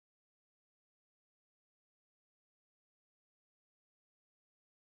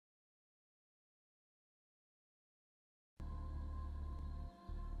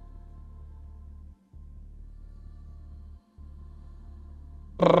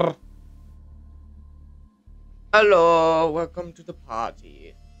Hello, welcome to the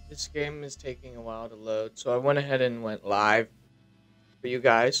party. This game is taking a while to load, so I went ahead and went live for you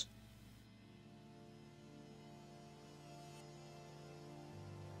guys.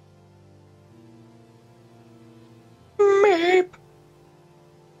 Meep.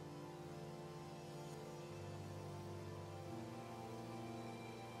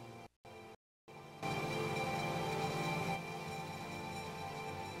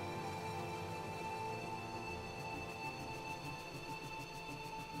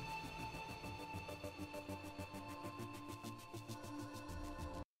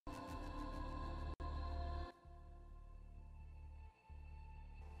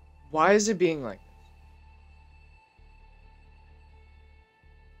 Why is it being like this?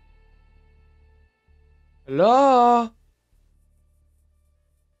 Hello?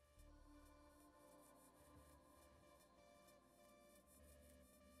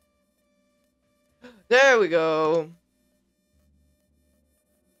 There we go.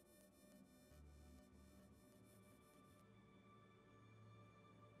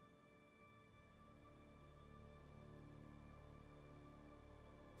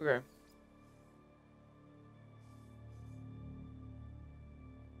 Okay.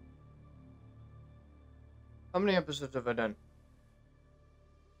 How many episodes have I done?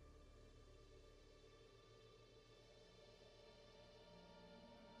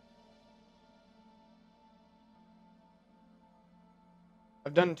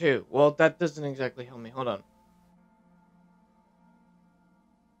 I've done two. Well, that doesn't exactly help me. Hold on.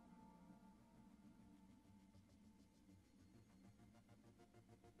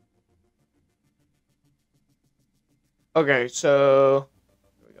 Okay, so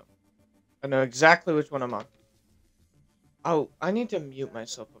here we go. I know exactly which one I'm on. Oh, I need to mute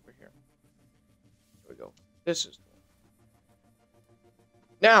myself over here. Here we go. This is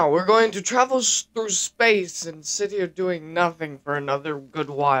Now, we're going to travel through space and sit here doing nothing for another good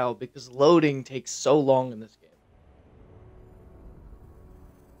while because loading takes so long in this game.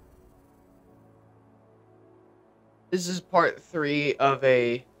 This is part 3 of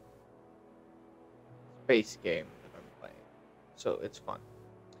a space game that I'm playing, so it's fun.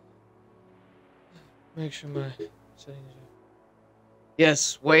 Make sure my settings are...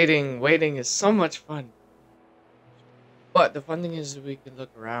 Yes, waiting is so much fun. But the fun thing is that we can look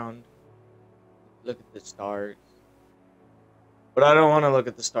around, look at the stars. But I don't want to look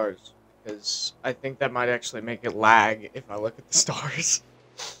at the stars because I think that might actually make it lag if I look at the stars.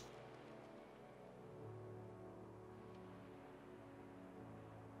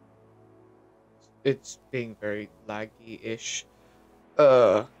 It's being very laggy-ish.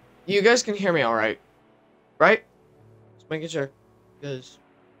 You guys can hear me alright, right? Just making sure, because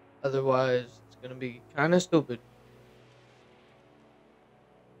otherwise it's gonna be kind of stupid.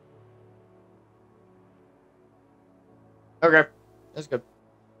 Okay, that's good.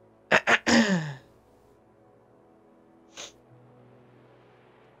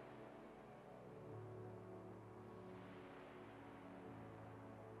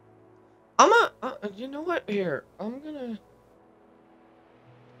 You know what? Here, I'm gonna...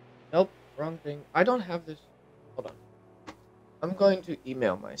 Nope, wrong thing. I don't have this. Hold on. I'm going to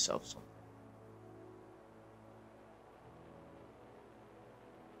email myself something.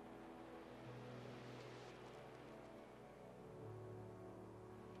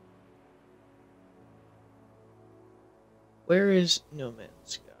 Where is No Man's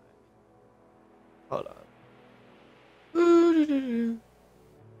Sky? Hold on.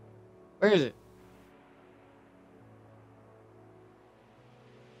 Where is it?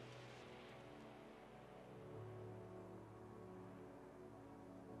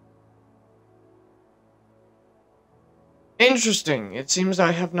 Interesting. It seems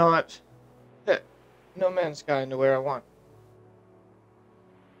I have not hit No Man's Sky into where I want.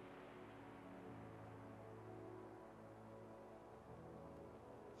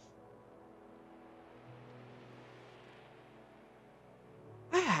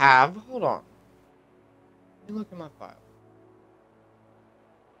 I have. Hold on. Let me look at my file.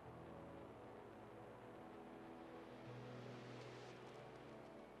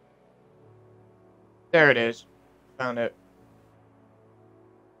 There it is. Found it.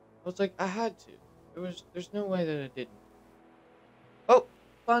 I was like, I had to. There's no way that I didn't. Oh,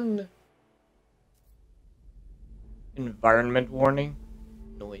 fun. Environment warning.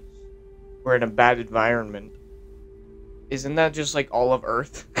 Noise. We're in a bad environment. Isn't that just like all of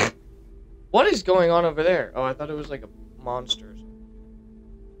Earth? What is going on over there? Oh, I thought it was like a monster or something.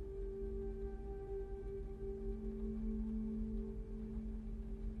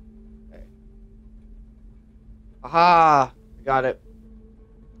 Okay. Aha! I got it.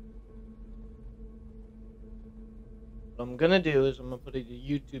 What I'm gonna do is I'm gonna put a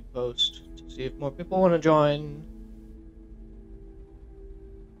YouTube post to see if more people want to join.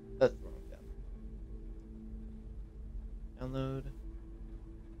 That's wrong. Download.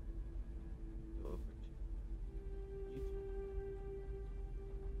 Go over to YouTube.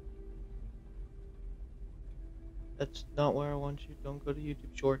 That's not where I want you. Don't go to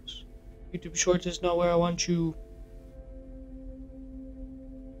YouTube Shorts. YouTube Shorts is not where I want you.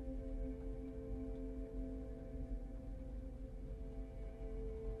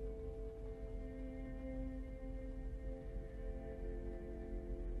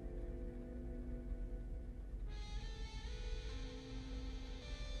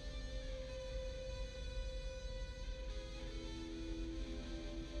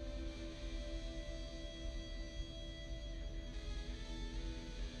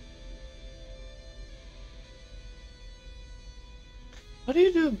 What do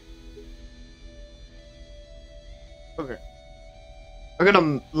you do? Okay. I'm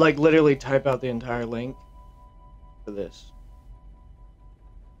gonna, like, literally type out the entire link for this.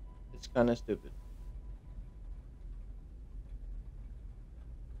 It's kinda stupid.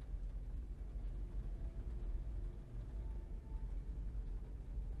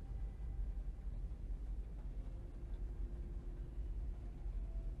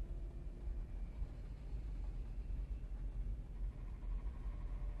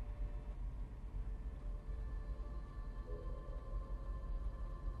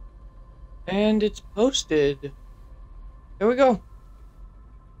 And it's posted. There we go.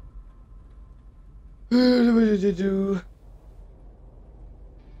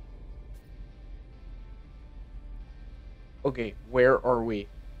 Okay, where are we?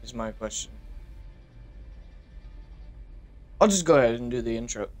 Is my question. I'll just go ahead and do the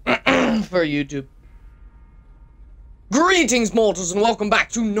intro for YouTube. Greetings, mortals, and welcome back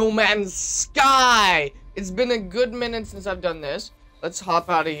to No Man's Sky! It's been a good minute since I've done this. Let's hop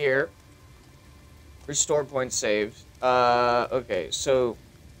out of here. Restore points saved. Okay, so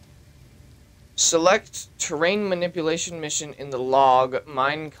select terrain manipulation mission in the log.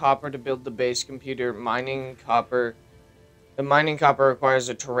 Mine copper to build the base computer. Mining copper. The mining copper requires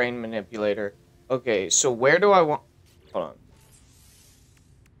a terrain manipulator. Okay, so where do I want... Hold on.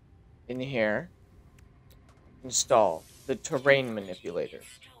 In here. Install the terrain manipulator.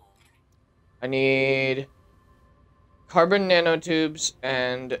 I need carbon nanotubes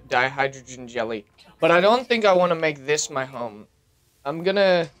and dihydrogen jelly. But I don't think I want to make this my home. I'm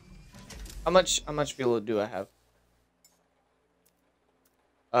gonna... How much fuel do I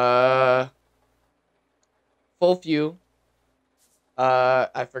have? Full fuel.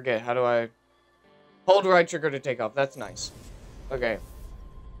 I forget. How do I... Hold right trigger to take off. That's nice. Okay.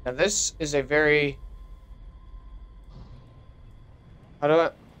 Now this is a very... How do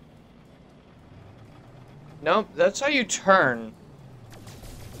I... Nope, that's how you turn.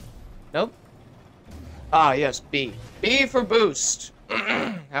 Nope. Ah, yes, B. B for boost.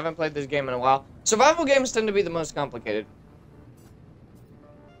 Haven't played this game in a while. Survival games tend to be the most complicated.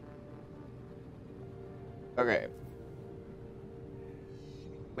 Okay.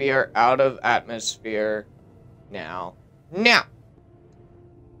 We are out of atmosphere now. Now!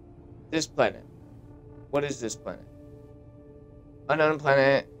 This planet. What is this planet? Unknown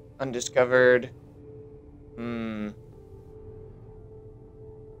planet. Undiscovered.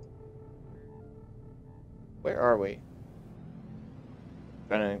 Where are we?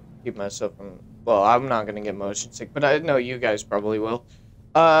 Trying to keep myself from... Well, I'm not gonna get motion sick, but I know you guys probably will.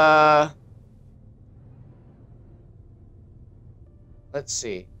 Let's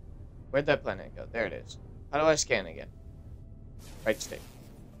see. Where'd that planet go? There it is. How do I scan again? Right stick.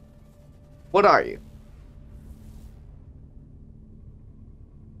 What are you?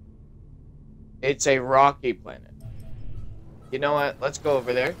 It's a rocky planet. You know what? Let's go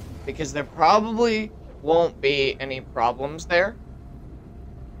over there. Because there probably won't be any problems there.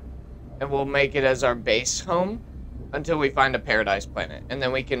 And we'll make it as our base home until we find a paradise planet. And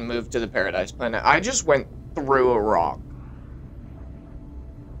then we can move to the paradise planet. I just went through a rock.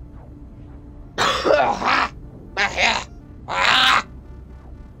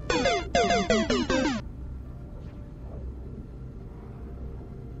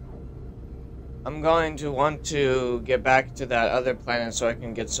 I'm going to want to get back to that other planet so I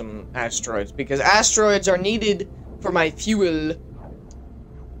can get some asteroids. Because asteroids are needed for my fuel.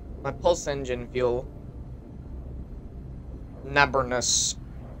 My pulse engine fuel. Nabernus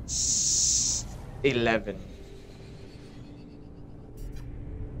 11.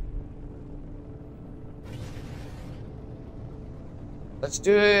 Let's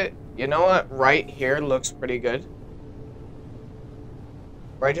do it. You know what? Right here looks pretty good.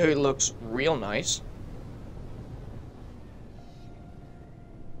 Right here looks real nice.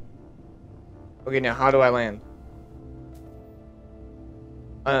 Okay, now how do I land?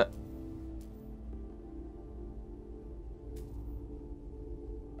 What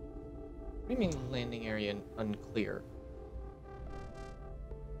do you mean landing area unclear?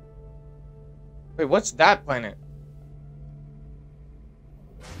 Wait, what's that planet?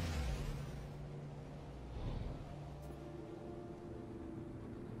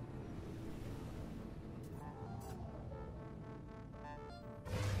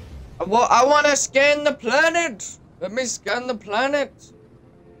 Well, I want to scan the planet. Let me scan the planet.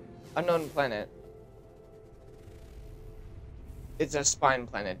 Unknown planet. It's a spine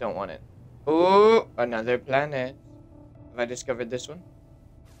planet. Don't want it. Ooh, another planet. Have I discovered this one?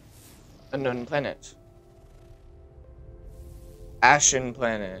 Unknown planet. Ashen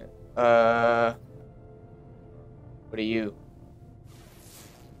planet. What are you?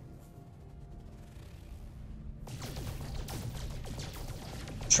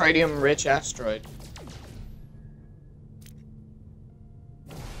 Tritium-rich asteroid.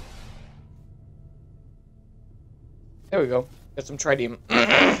 There we go. Got some tritium.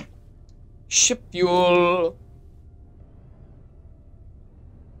 Ship fuel.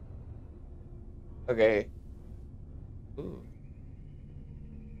 Okay. Ooh.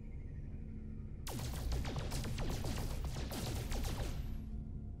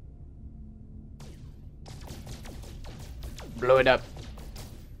 Blow it up.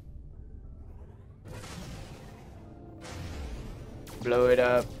 Blow it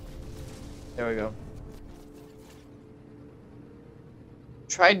up. There we go.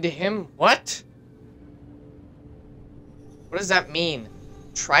 Tried to him? What? What does that mean?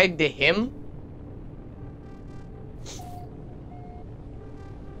 Tried to him?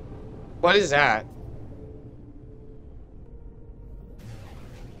 What is that?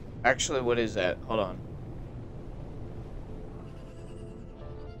 Actually, what is that? Hold on.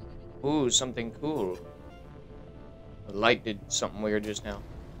 Ooh, something cool. The light did something weird just now.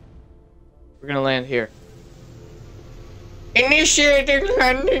 We're gonna land here. Initiating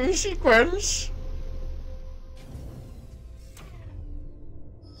landing sequence.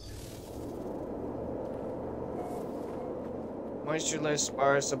 Moistureless,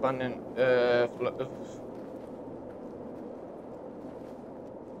 sparse, abundant,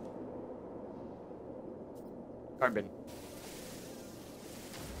 carbon.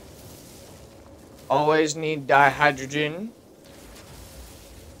 Always need dihydrogen.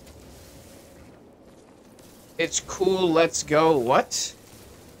 It's cool, let's go. What?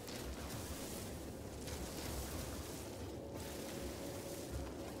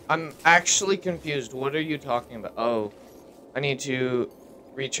 I'm actually confused. What are you talking about? Oh, I need to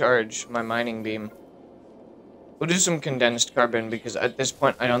recharge my mining beam. We'll do some condensed carbon because at this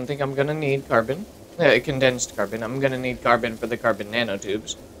point I don't think I'm gonna need carbon. Yeah, condensed carbon. I'm gonna need carbon for the carbon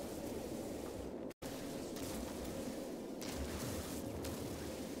nanotubes.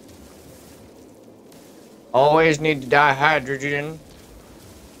 Always need to dihydrogen.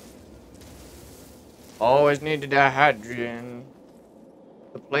 Always need to dihydrogen.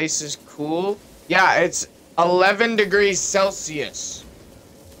 The place is cool. Yeah, it's 11 degrees Celsius.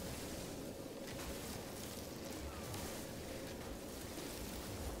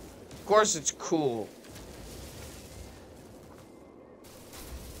 Of course it's cool.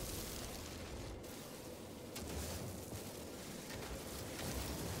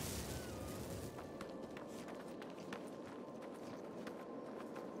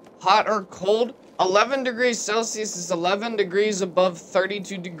 Hot or cold? 11 degrees Celsius is 11 degrees above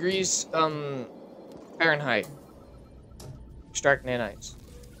 32 degrees Fahrenheit. Extract nanites.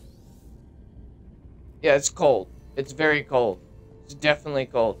 Yeah, it's cold. It's very cold. It's definitely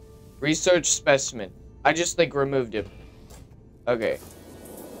cold. Research specimen. I just like removed it. Okay.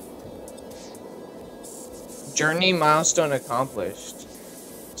 Journey milestone accomplished.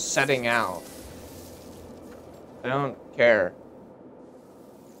 Setting out. I don't care.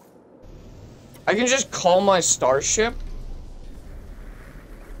 I can just call my starship?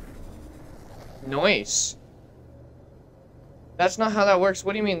 Nice. That's not how that works.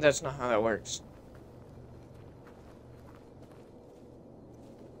 What do you mean that's not how that works?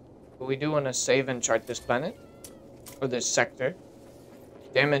 But we do want to save and chart this planet. Or this sector.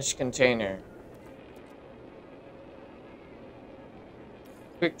 Damaged container.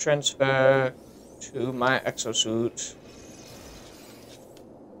 Quick transfer to my exosuit.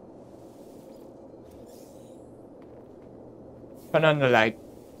 Turn on the light.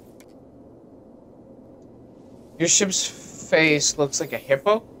 Your ship's face looks like a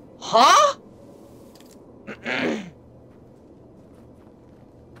hippo? Huh?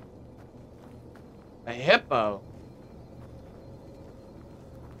 A hippo?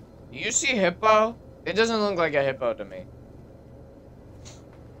 Do you see hippo? It doesn't look like a hippo to me.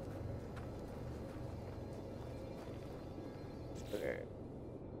 Okay.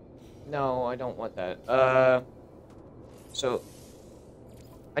 No, I don't want that. So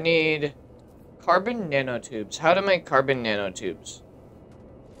I need carbon nanotubes. How to make carbon nanotubes?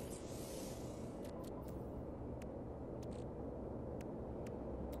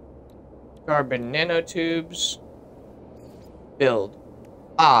 Carbon nanotubes. Build.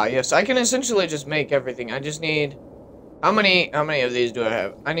 Ah, yes, I can essentially just make everything. I just need... How many of these do I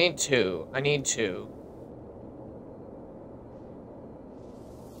have? I need 2. I need 2.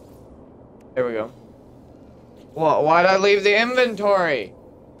 There we go. Well, why'd I leave the inventory?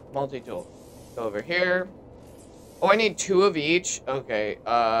 Multi-tool. Go over here. Oh, I need 2 of each? Okay,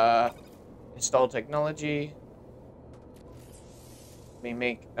 install technology. Let me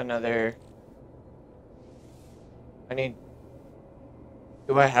make another... I need...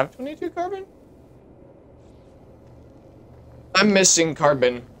 Do I have 22 carbon? I'm missing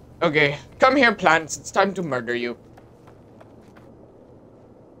carbon. Okay, come here, plants. It's time to murder you.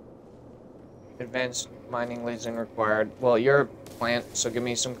 Advanced mining lasing required. Well, you're a plant, so give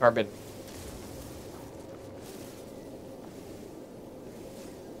me some carbon.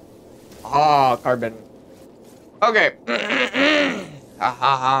 Ah, carbon. Okay. Ha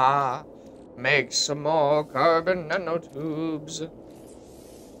ha ha. Make some more carbon nanotubes.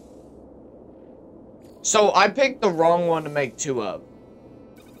 So I picked the wrong one to make 2 of.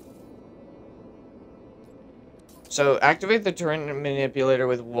 So activate the terrain manipulator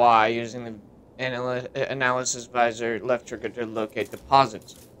with Y using the analysis visor left trigger to locate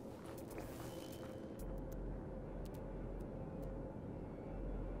deposits.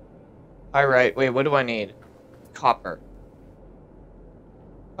 Alright, wait, what do I need? Copper.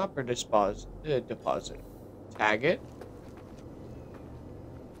 Copper deposit. Tag it.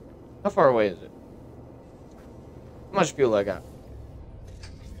 How far away is it? How much fuel I got?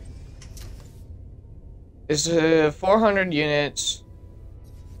 It's 400 units.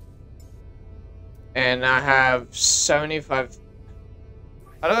 And I have 75.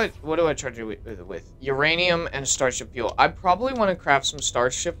 What do I charge it with? Uranium and starship fuel. I probably want to craft some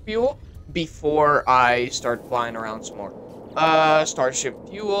starship fuel before I start flying around some more. Starship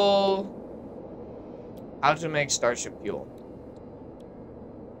fuel. How to make starship fuel.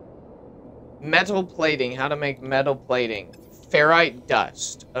 Metal plating. How to make metal plating. Ferrite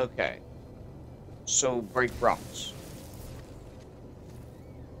dust. Okay. So, break rocks.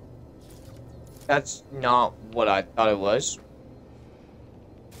 That's not what I thought it was.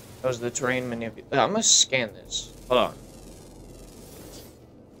 That was the terrain manipulation. I'm gonna scan this. Hold on.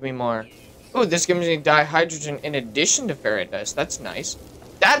 Give me more. Oh, this gives me dihydrogen in addition to ferrite dust. That's nice.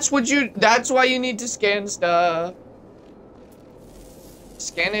 That's why you need to scan stuff.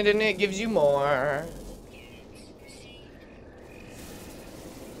 Scan it and it gives you more.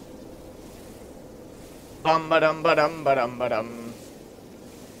 Bum ba dum ba dum ba dum ba dum.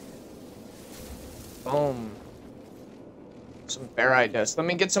 Boom. Some ferrite dust. Let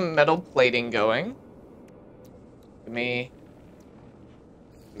me get some metal plating going. Give me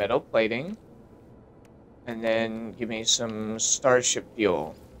metal plating. And then give me some starship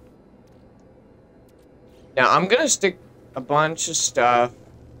fuel. Now I'm gonna stick a bunch of stuff.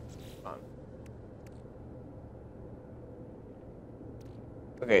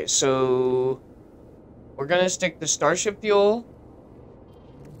 Okay, so we're gonna stick the starship fuel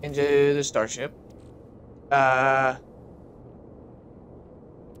into the starship.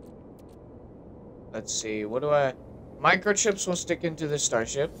 Let's see, what do I... Microchips will stick into the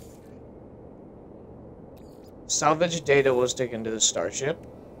starship. Salvage data will stick into the starship.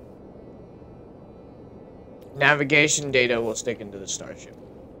 Navigation data will stick into the starship.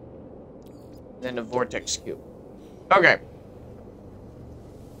 Then the vortex cube. Okay.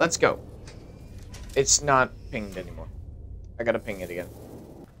 Let's go. It's not pinged anymore. I gotta ping it again.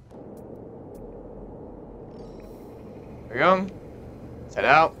 There we go. Let's head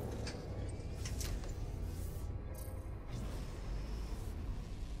out.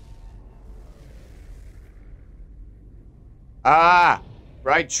 Ah!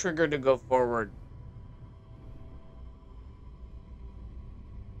 Right trigger to go forward.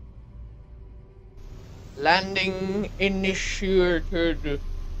 Landing initiated.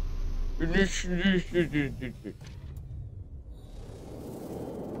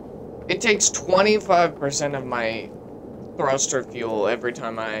 It takes 25% of my thruster fuel every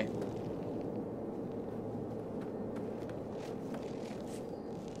time I...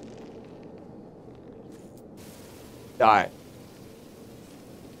 die.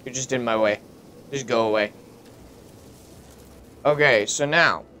 You're just in my way. Just go away. Okay, so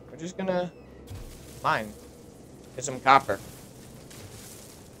now, we're just gonna mine. Get some copper.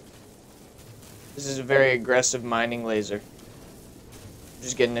 This is a very aggressive mining laser.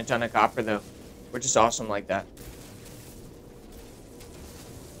 Just getting a ton of copper though. We're just awesome like that.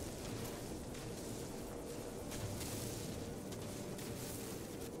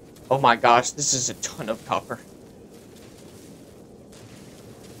 Oh my gosh, this is a ton of copper.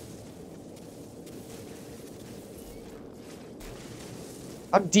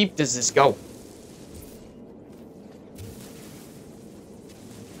 How deep does this go?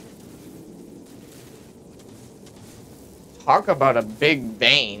 Talk about a big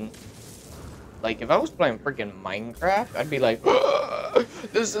vein. Like, if I was playing freaking Minecraft, I'd be like,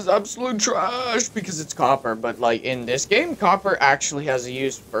 this is absolute trash because it's copper. But, like, in this game, copper actually has a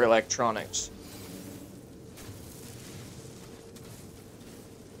use for electronics.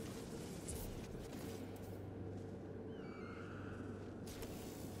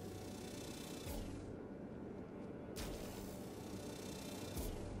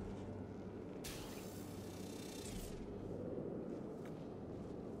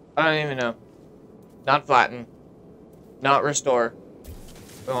 I don't even know. Not flatten. Not restore.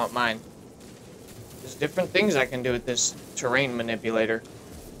 We want mine. There's different things I can do with this terrain manipulator.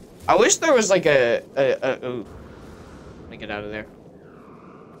 I wish there was like ooh. Let me get out of there.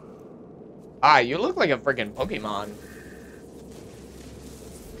 Ah, you look like a freaking Pokemon.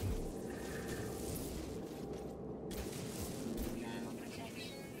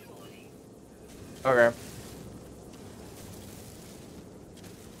 Okay.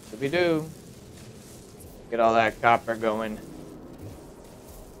 We do. Get all that copper going.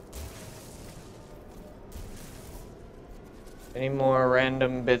 Any more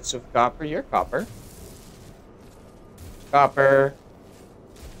random bits of copper? You're copper. Copper.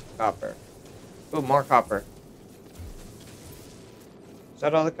 Copper. Ooh, more copper. Is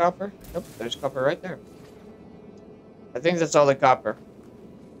that all the copper? Nope, there's copper right there. I think that's all the copper.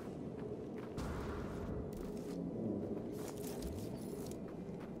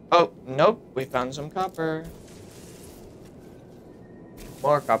 Oh, nope, we found some copper.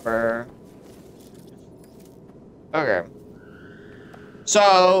 More copper. Okay.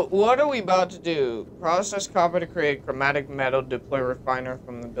 So, what are we about to do? Process copper to create chromatic metal, deploy refiner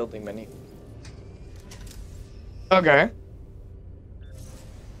from the building menu. Okay.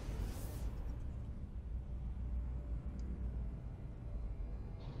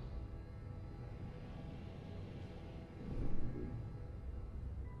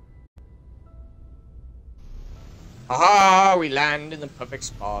 Aha! We land in the perfect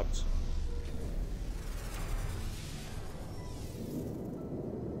spot.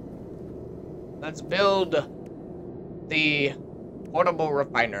 Let's build the portable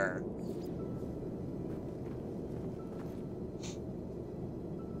refiner.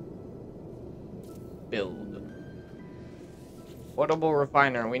 Build. Portable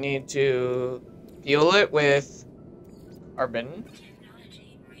refiner. We need to fuel it with carbon.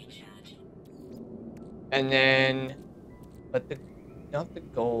 And then, but not the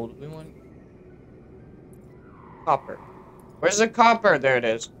gold, we want copper. Where's the copper? There it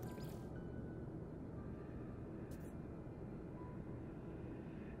is.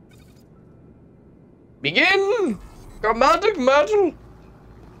 Begin! Chromatic metal!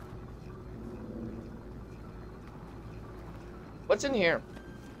 What's in here?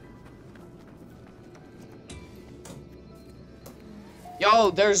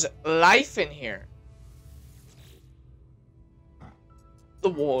 Yo, there's life in here. The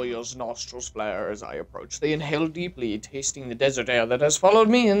warrior's nostrils flare as I approach. They inhale deeply, tasting the desert air that has followed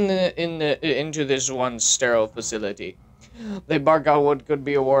me into this once sterile facility. They bark out what could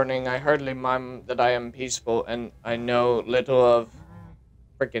be a warning. I hardly mime that I am peaceful, and I know little of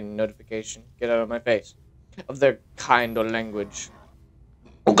frickin' notification. Get out of my face. Of their kind or language.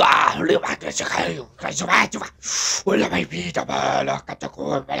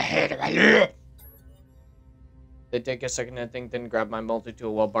 They take a second to think, then grab my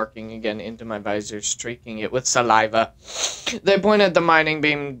multi-tool while barking again into my visor, streaking it with saliva. They point at the mining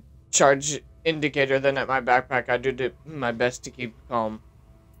beam charge indicator, then at my backpack. I do my best to keep calm.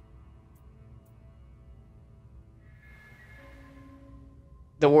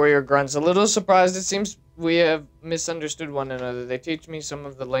 The warrior grunts, a little surprised. It seems we have misunderstood one another. They teach me some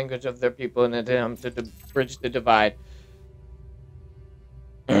of the language of their people in an attempt to bridge the divide.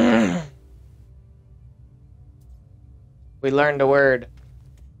 We learned a word.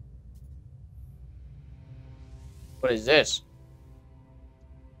 What is this?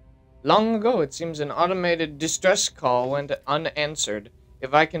 Long ago, it seems an automated distress call went unanswered.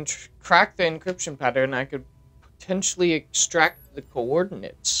 If I can crack the encryption pattern, I could potentially extract the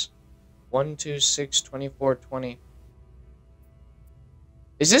coordinates. 1, 2, 6, 24, 20.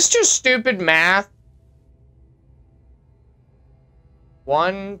 Is this just stupid math?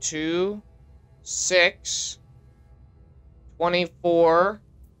 1, 2, 6, 24.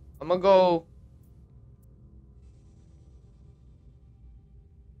 I'm gonna go.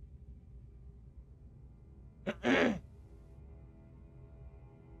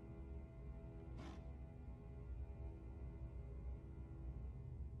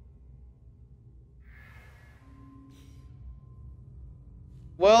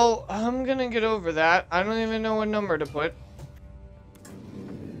 Well, I'm gonna get over that. I don't even know what number to put.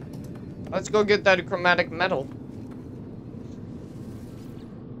 Let's go get that chromatic metal.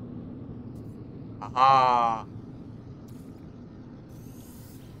 Aha.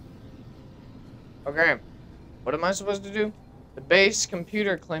 Okay. What am I supposed to do? The base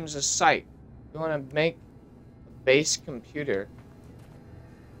computer claims a site. We want to make a base computer.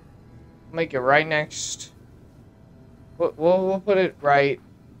 Make it right next. We'll put it right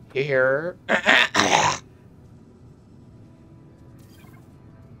here.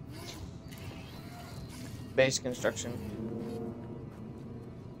 Base construction.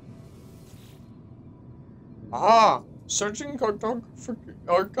 Ah, searching cartographic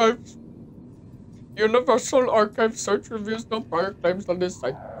archives. Universal Archive search reveals no prior claims on this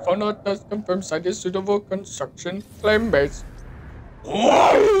site. Sonar test confirms site is suitable construction claim base.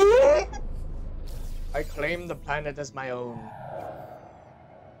 I claim the planet as my own.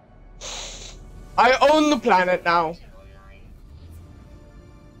 I own the planet now.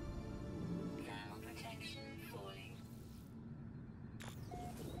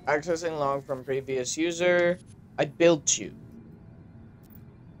 Accessing log from previous user. I built you.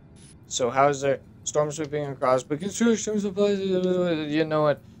 So how's there storm sweeping across? But construction supplies. You know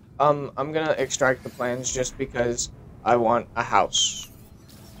what? I'm gonna extract the plans just because I want a house.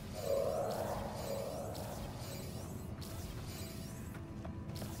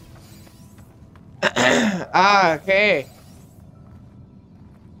 Ah, okay.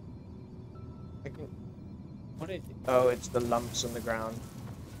 I can. What is it? Oh, it's the lumps on the ground.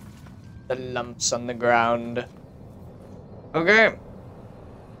 The lumps on the ground. Okay.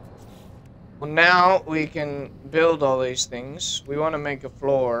 Well, now we can build all these things. We want to make a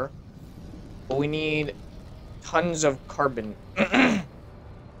floor, but we need tons of carbon.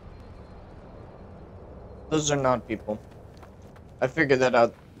 Those are not people. I figured that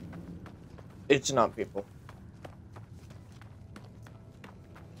out. It's not people.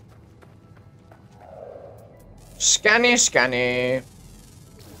 Scanny, scanny.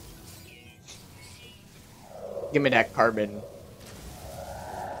 Give me that carbon.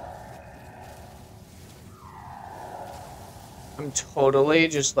 I'm totally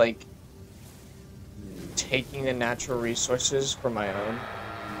just like taking the natural resources for my own.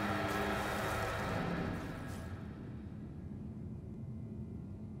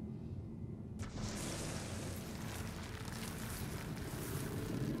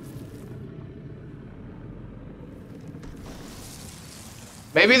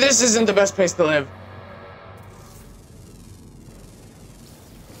 Maybe this isn't the best place to live.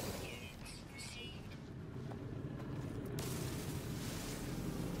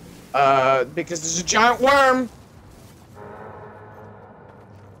 Because there's a giant worm.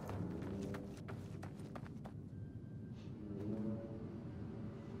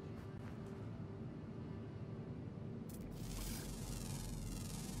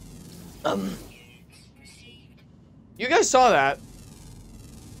 You guys saw that?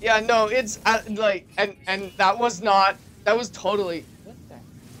 Yeah, no, it's like, and that was not, that was totally, what the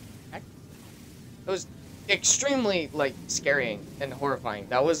heck? That was extremely, like, scary and horrifying.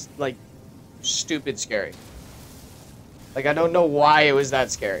 That was, like, stupid scary. Like, I don't know why it was that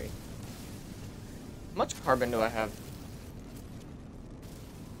scary. How much carbon do I have?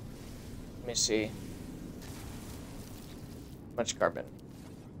 Let me see. How much carbon?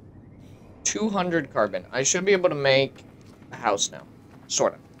 200 carbon. I should be able to make a house now.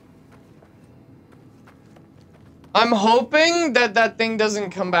 Sort of. I'm hoping that that thing doesn't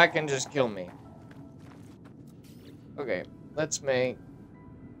come back and just kill me. Okay, let's make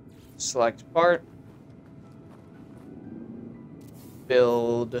select part.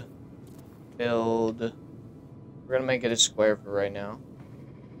 Build. Build. We're gonna make it a square for right now.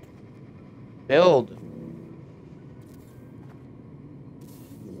 Build.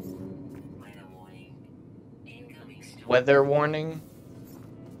 Weather warning?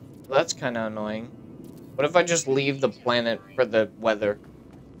 Well, that's kind of annoying. What if I just leave the planet for the weather?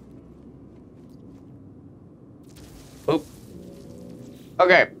 Oop.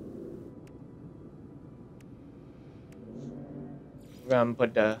 Okay.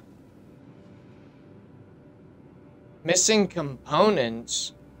 Put the missing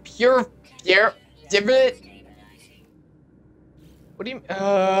components. Pure divot. What do you?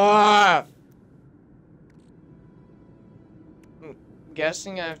 I'm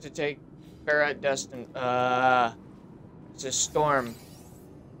guessing I have to take ferrite dust and it's a storm.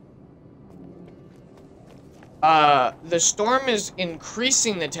 The storm is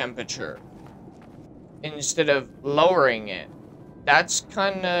increasing the temperature instead of lowering it. That's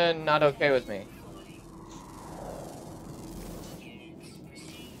kinda not okay with me.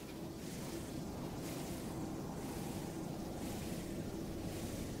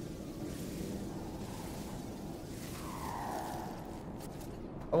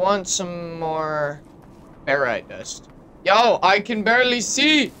 I want some more ferrite dust. Yo, I can barely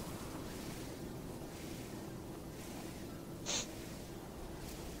see!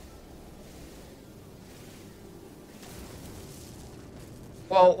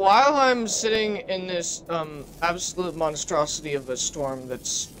 Well, while I'm sitting in this, absolute monstrosity of a storm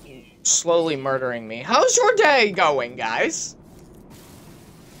that's slowly murdering me, how's your day going, guys?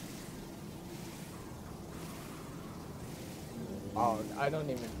 Oh, I don't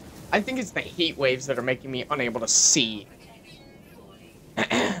even... I think it's the heat waves that are making me unable to see.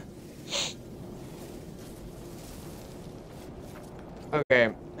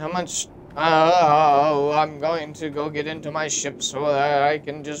 Okay, how much... Oh, I'm going to go get into my ship so that I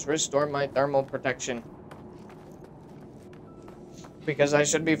can just restore my thermal protection. Because I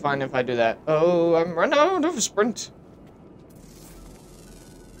should be fine if I do that. Oh, I'm running out of sprint.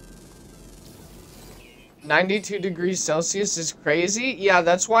 92 degrees Celsius is crazy? Yeah,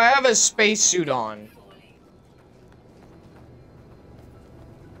 that's why I have a spacesuit on.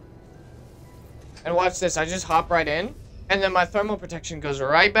 And watch this, I just hop right in, and then my thermal protection goes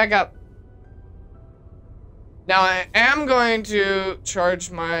right back up. Now, I am going to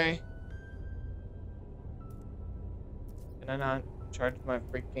charge my... Can I not charge my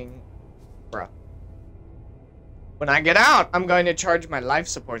freaking... Bruh. When I get out, I'm going to charge my life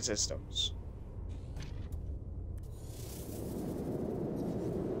support systems.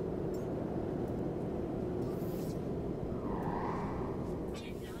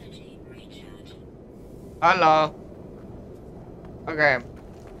 Hello. Okay.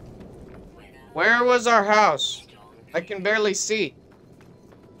 Where was our house? I can barely see.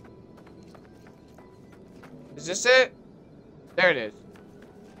 Is this it? There it is.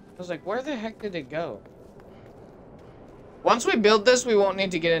 I was like, where the heck did it go? Once we build this, we won't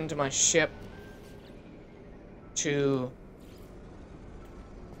need to get into my ship to...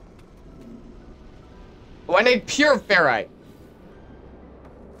 Oh, I need pure ferrite.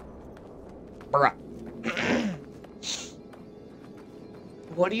 Bruh.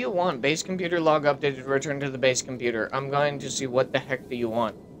 What do you want? Base computer log updated. Return to the base computer. I'm going to see what the heck do you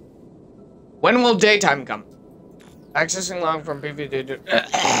want. When will daytime come? Accessing log from previous data.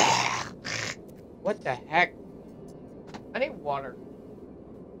 What the heck? I need water.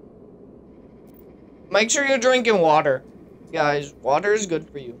 Make sure you're drinking water. Guys, water is good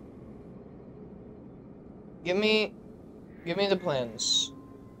for you. Give me the plans.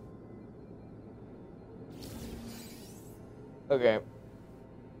 Okay.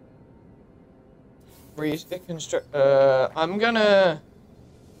 I'm gonna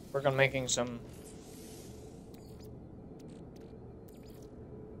work on making some.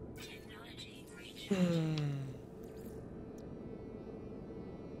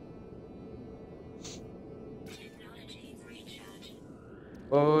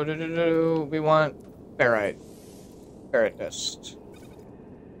 Oh, we want ferrite dust.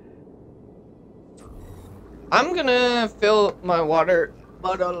 I'm gonna fill my water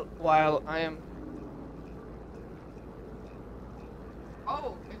bottle while I am.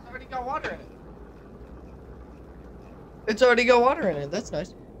 Oh, it's already got water in it. It's already got water in it. That's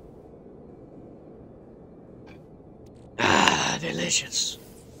nice. Ah, delicious.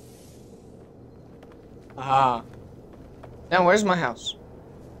 Ah. Now, where's my house?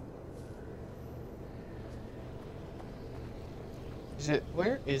 Is it?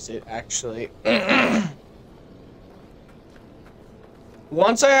 Where is it actually?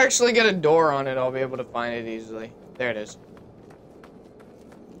 Once I actually get a door on it, I'll be able to find it easily. There it is.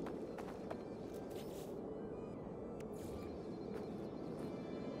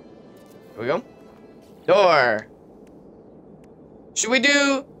 Here we go. Door. Should we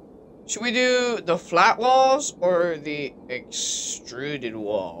do the flat walls or the extruded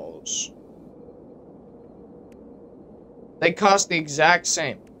walls? They cost the exact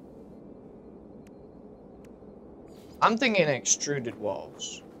same. I'm thinking extruded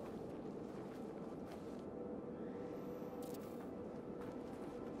walls.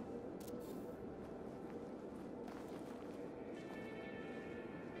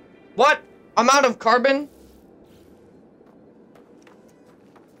 What? I'm out of carbon?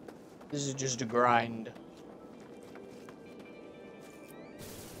 This is just a grind.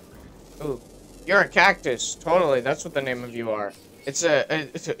 Ooh. You're a cactus. Totally, that's what the name of you are. It's a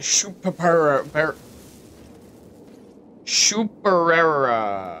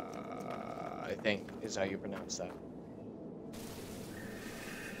Schuperera, I think, is how you pronounce that.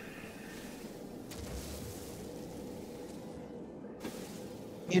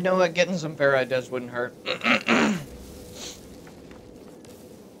 You know what? Getting some Paradise wouldn't hurt.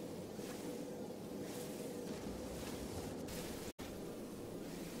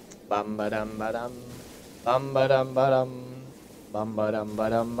 Bum ba dum ba dum. Bum ba dum ba dum. Bum ba dum ba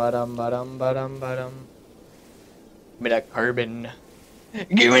dum ba dum ba dum ba dum ba dum. Give me that carbon.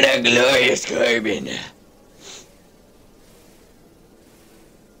 Give me that glorious carbon.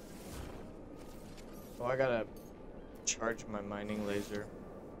 Oh, I gotta charge my mining laser.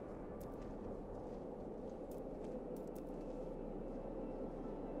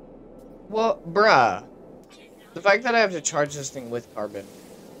 Well, bruh. The fact that I have to charge this thing with carbon.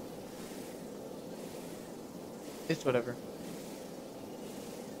 It's whatever.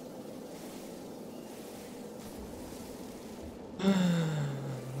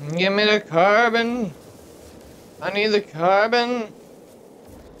 Give me the carbon. I need the carbon.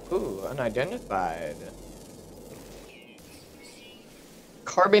 Ooh, unidentified.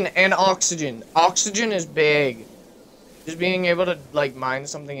 Carbon and oxygen. Oxygen is big. Just being able to, like, mine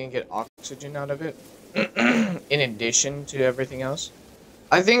something and get oxygen out of it. In addition to everything else.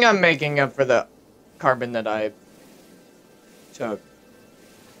 I think I'm making up for the carbon that I took.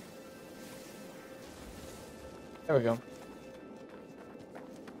 There we go.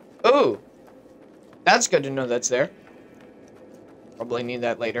 Ooh! That's good to know that's there. Probably need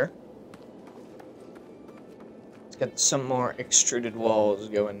that later. Let's get some more extruded walls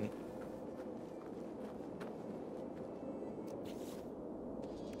going.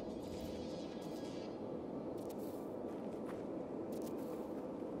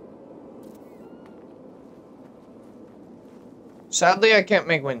 Sadly, I can't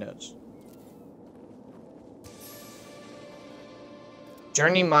make windows.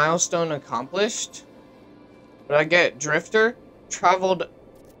 Journey milestone accomplished? What did I get? Drifter? Traveled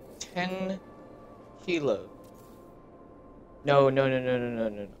 10 kilos. No. How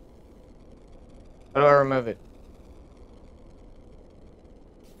do I remove it?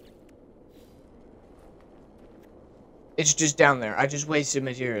 It's just down there. I just wasted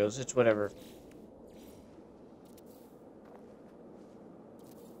materials. It's whatever.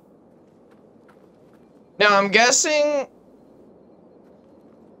 Now, I'm guessing...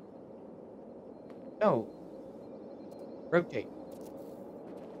 No. Rotate.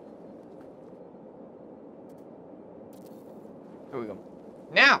 There we go.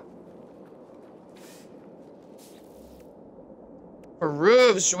 Now! For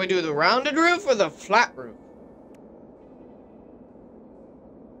roofs, should we do the rounded roof or the flat roof?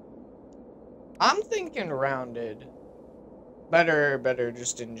 I'm thinking rounded. Better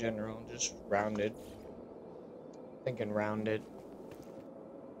just in general. Just rounded. Thinking rounded.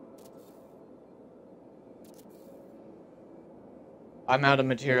 I'm out of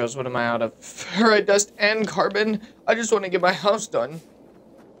materials. What am I out of? Ferrite dust and carbon. I just want to get my house done.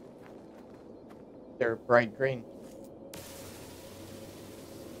 They're bright green.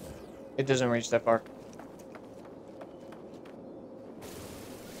 It doesn't reach that far.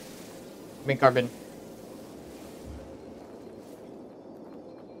 Give me carbon.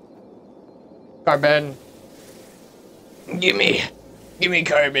 Carbon. Give me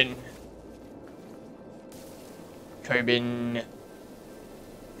carbon. Carbon.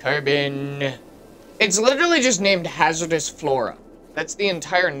 It's literally just named hazardous flora. That's the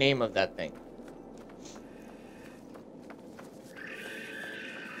entire name of that thing.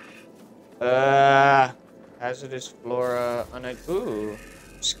 Hazardous flora. Ooh.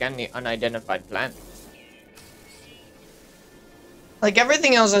 Scan the unidentified plant. Like,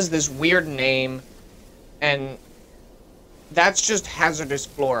 everything else has this weird name, and that's just hazardous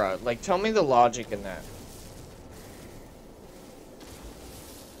flora. Like, tell me the logic in that.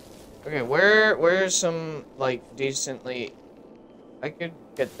 Okay, where's some, like, decently... I could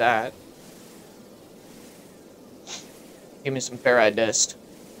get that. Give me some ferrite dust.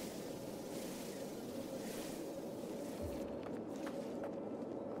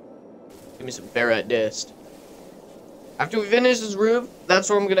 Give me some ferrite dust. After we finish this roof, that's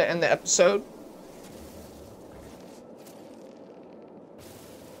where I'm gonna end the episode.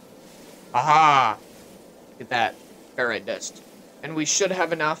 Aha! Get that ferrite dust. And we should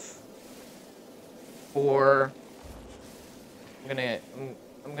have enough for...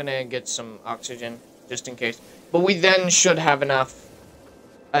 I'm gonna get some oxygen, just in case. But we then should have enough.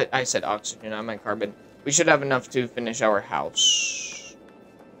 I said oxygen, I meant carbon. We should have enough to finish our house.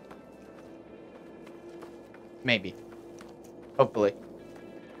 Maybe. Hopefully.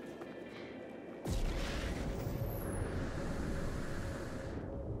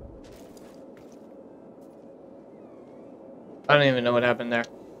 I don't even know what happened there.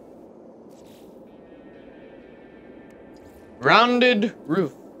 Rounded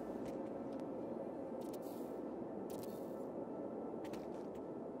roof.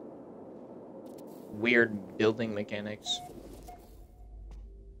 Weird building mechanics.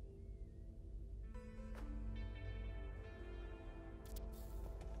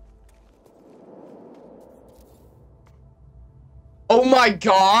 Oh my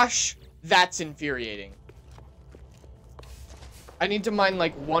gosh! That's infuriating. I need to mine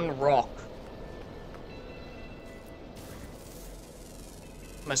like one rock.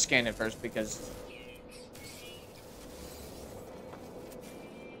 I'm gonna scan it first because...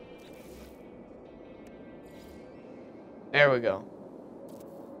 There we go.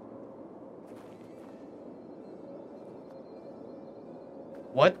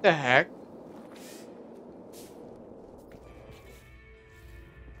 What the heck?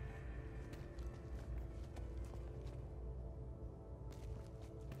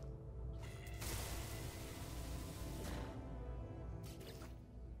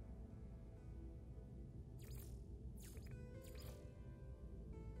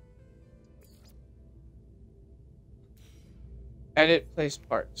 Edit place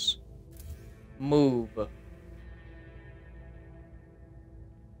parts. Move.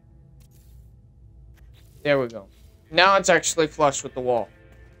 There we go. Now it's actually flush with the wall.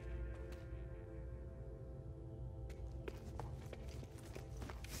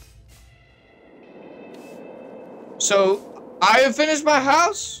 So, I have finished my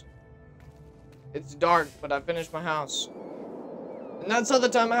house. It's dark, but I finished my house. And that's all the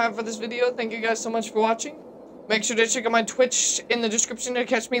time I have for this video. Thank you guys so much for watching. Make sure to check out my Twitch in the description to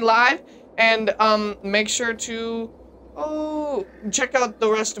catch me live. And, make sure to, check out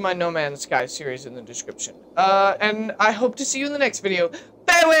the rest of my No Man's Sky series in the description. And I hope to see you in the next video.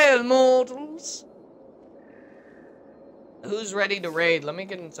 Farewell, mortals! Who's ready to raid? Let me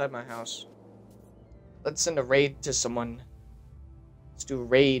get inside my house. Let's send a raid to someone. Let's do a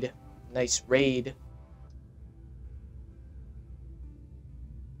raid. Nice raid.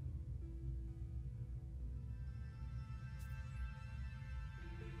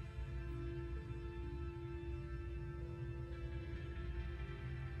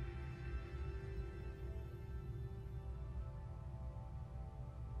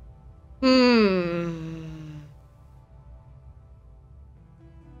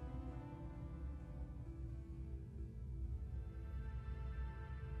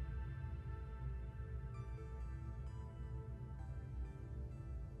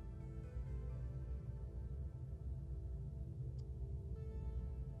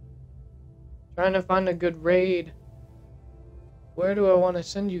 Trying to find a good raid. Where do I want to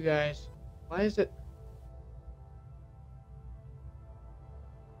send you guys? Why is it?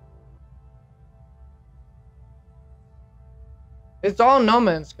 It's all No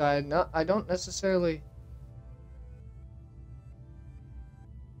Man's Sky. No, I don't necessarily.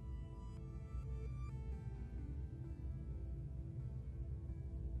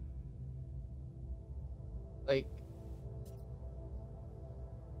 Like.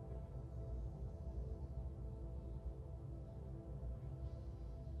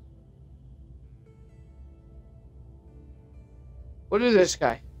 What is this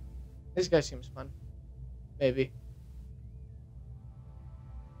guy? This guy seems fun. Maybe.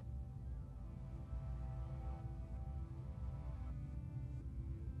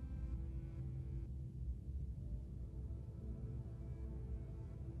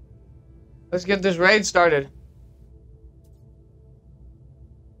 Let's get this raid started.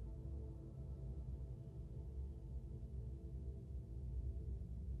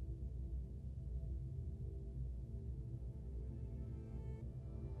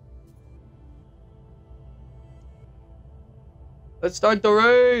 Let's start the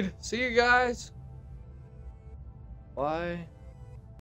raid. See you guys. Why?